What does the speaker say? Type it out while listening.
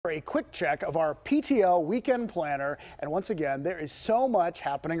a quick check of our PTL Weekend Planner. And once again, there is so much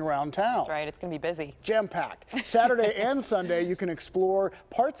happening around town. That's right, it's going to be busy. Jam-packed. Saturday and Sunday, you can explore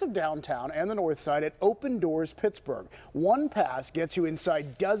parts of downtown and the north side at Open Doors Pittsburgh. One pass gets you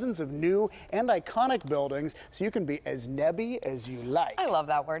inside dozens of new and iconic buildings, so you can be as nebby as you like. I love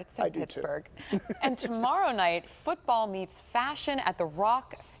that word. It's in Pittsburgh. And tomorrow night, football meets fashion at the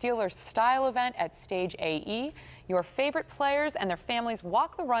Rock Steelers Style event at Stage AE. Your favorite players and their families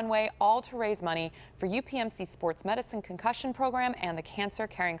walk the runway, all to raise money for UPMC Sports Medicine Concussion Program and the Cancer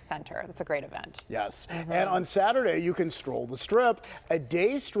Caring Center. That's a great event. Yes. And on Saturday, you can stroll the Strip. A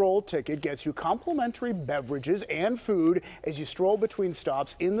day stroll ticket gets you complimentary beverages and food as you stroll between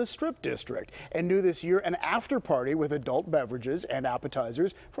stops in the Strip District. And new this year, an after party with adult beverages and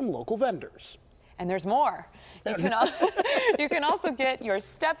appetizers from local vendors. And there's more. You can also get your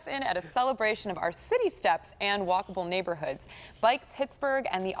steps in at a celebration of our city steps and walkable neighborhoods. Bike Pittsburgh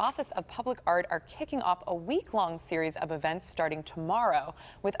and the Office of Public Art are kicking off a week-long series of events starting tomorrow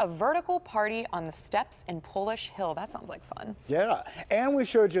with a vertical party on the steps in Polish Hill. That sounds like fun. Yeah, and we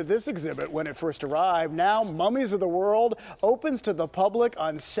showed you this exhibit when it first arrived. Now, Mummies of the World opens to the public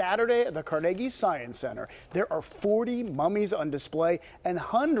on Saturday at the Carnegie Science Center. There are 40 mummies on display and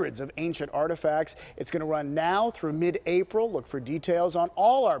hundreds of ancient artifacts. It's going to run now through mid-April. Look for details on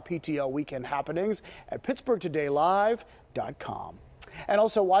all our PTL weekend happenings at PittsburghTodayLive.com. And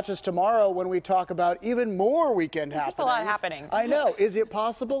also watch us tomorrow when we talk about even more weekend happenings. There's a lot happening. I know. Is it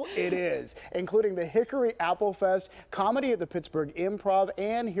possible? It is. Including the Hickory Apple Fest, comedy at the Pittsburgh Improv,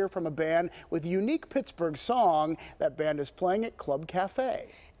 and hear from a band with a unique Pittsburgh song. That band is playing at Club Cafe.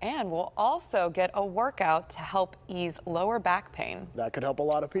 And we'll also get a workout to help ease lower back pain. That could help a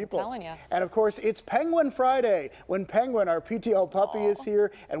lot of people. I'm telling you. And of course, it's Penguin Friday when Penguin, our PTL puppy, is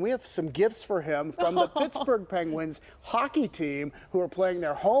here. And we have some gifts for him from the Pittsburgh Penguins hockey team who are playing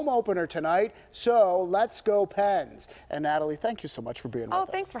their home opener tonight. So let's go Pens. And Natalie, thank you so much for being with us.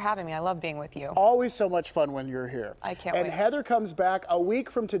 Oh, thanks for having me. I love being with you. Always so much fun when you're here. I can't wait. And Heather comes back a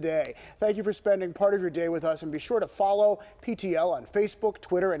week from today. Thank you for spending part of your day with us. And be sure to follow PTL on Facebook,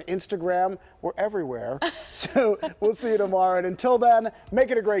 Twitter, and Instagram. We're everywhere. So we'll see you tomorrow. And until then,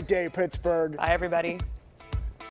 make it a great day, Pittsburgh. Bye, everybody.